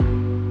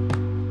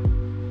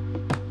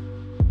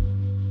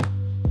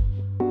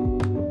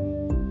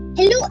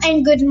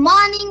and good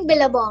morning,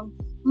 Billabong.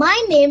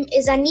 My name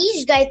is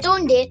Anish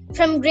Gaitonde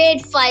from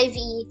grade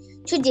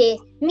 5E. Today,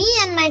 me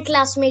and my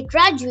classmate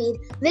Rajveer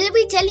will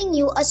be telling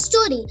you a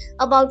story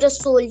about a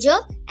soldier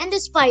and a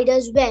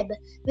spider's web,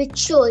 which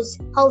shows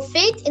how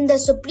faith in the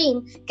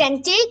Supreme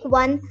can take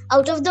one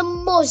out of the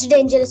most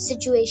dangerous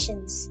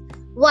situations.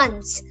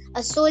 Once,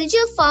 a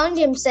soldier found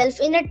himself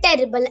in a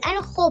terrible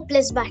and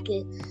hopeless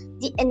battle.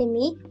 The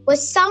enemy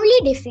was soundly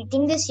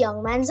defeating this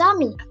young man's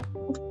army.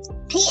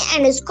 He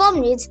and his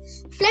comrades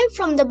fled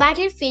from the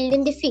battlefield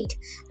in defeat,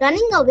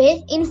 running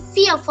away in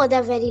fear for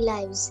their very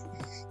lives.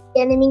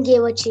 The enemy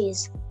gave a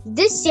chase.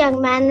 This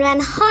young man ran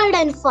hard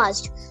and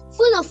fast,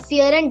 full of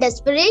fear and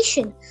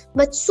desperation,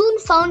 but soon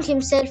found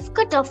himself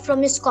cut off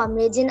from his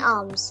comrades in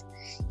arms.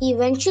 He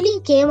eventually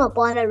came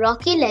upon a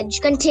rocky ledge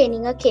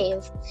containing a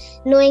cave.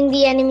 Knowing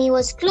the enemy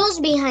was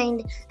close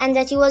behind and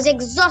that he was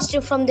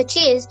exhausted from the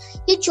chase,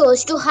 he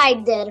chose to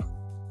hide there.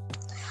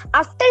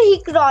 After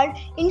he crawled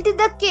into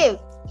the cave,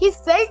 he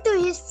fell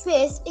to his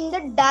face in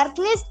the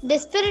darkness,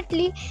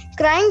 desperately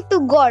crying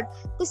to God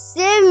to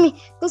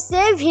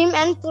save him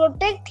and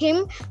protect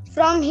him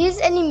from his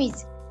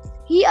enemies.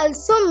 He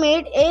also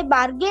made a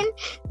bargain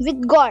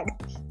with God,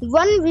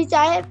 one which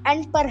I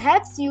and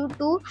perhaps you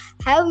too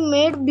have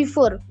made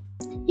before.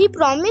 He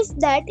promised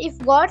that if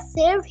God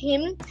saved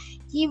him,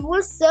 he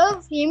would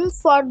serve him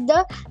for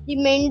the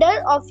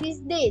remainder of his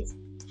days.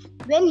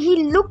 When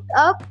he looked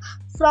up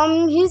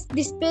from his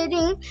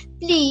despairing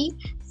plea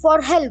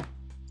for help,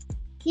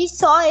 he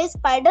saw a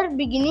spider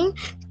beginning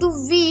to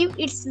weave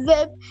its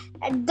web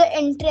at the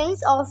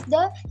entrance of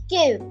the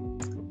cave.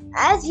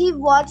 As he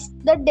watched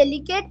the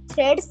delicate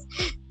threads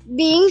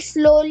being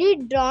slowly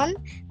drawn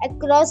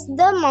across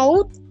the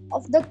mouth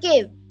of the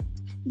cave,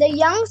 the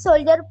young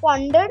soldier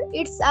pondered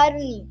its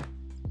irony.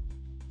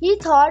 He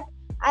thought,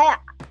 I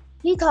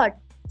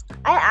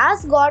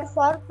asked God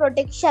for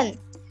protection,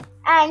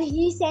 and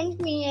he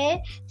sent me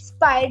a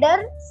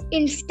spider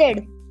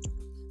instead.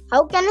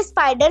 How can a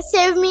spider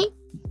save me?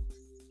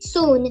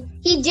 Soon,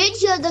 he did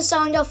hear the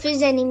sound of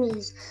his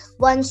enemies.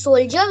 One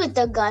soldier with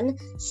a gun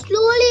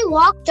slowly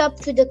walked up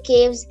to the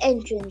cave's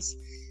entrance.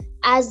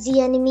 As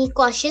the enemy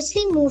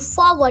cautiously moved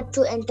forward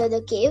to enter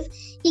the cave,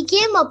 he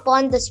came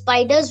upon the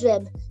spider's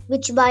web,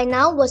 which by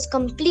now was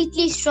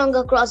completely strung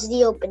across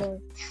the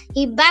opening.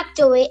 He backed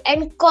away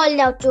and called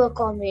out to a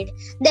comrade,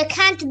 "There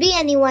can't be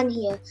anyone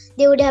here.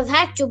 They would have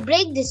had to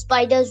break the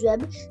spider's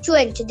web to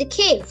enter the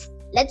cave.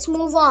 Let's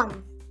move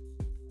on."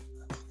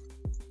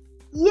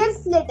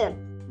 Years later,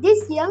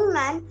 this young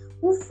man,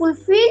 who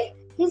fulfilled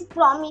his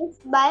promise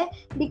by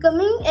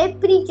becoming a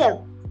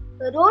preacher,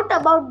 wrote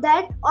about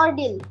that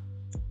ordeal.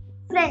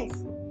 Friends,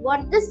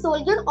 what the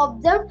soldier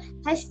observed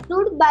has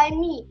stood by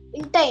me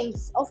in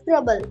times of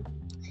trouble,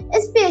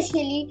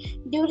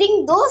 especially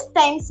during those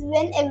times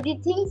when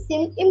everything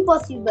seemed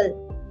impossible.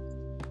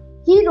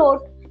 He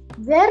wrote,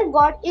 "Where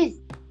God is,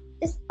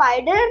 a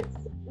spider's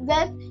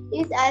web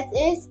is as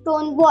a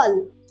stone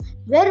wall.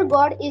 Where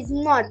God is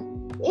not,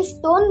 a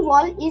stone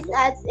wall is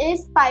as a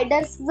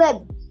spider's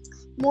web."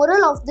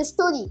 Moral of the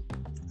story: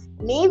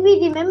 may we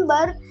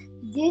remember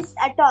this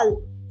at all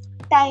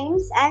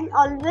times and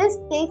always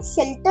take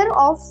shelter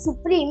of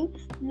Supreme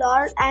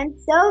Lord and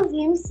serve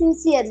Him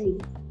sincerely.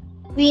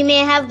 We may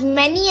have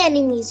many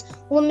enemies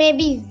who may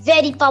be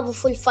very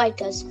powerful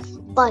fighters,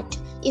 but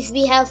if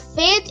we have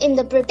faith in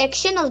the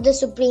protection of the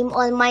Supreme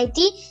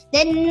Almighty,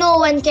 then no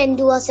one can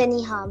do us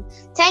any harm.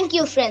 Thank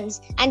you,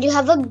 friends, and you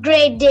have a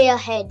great day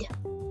ahead.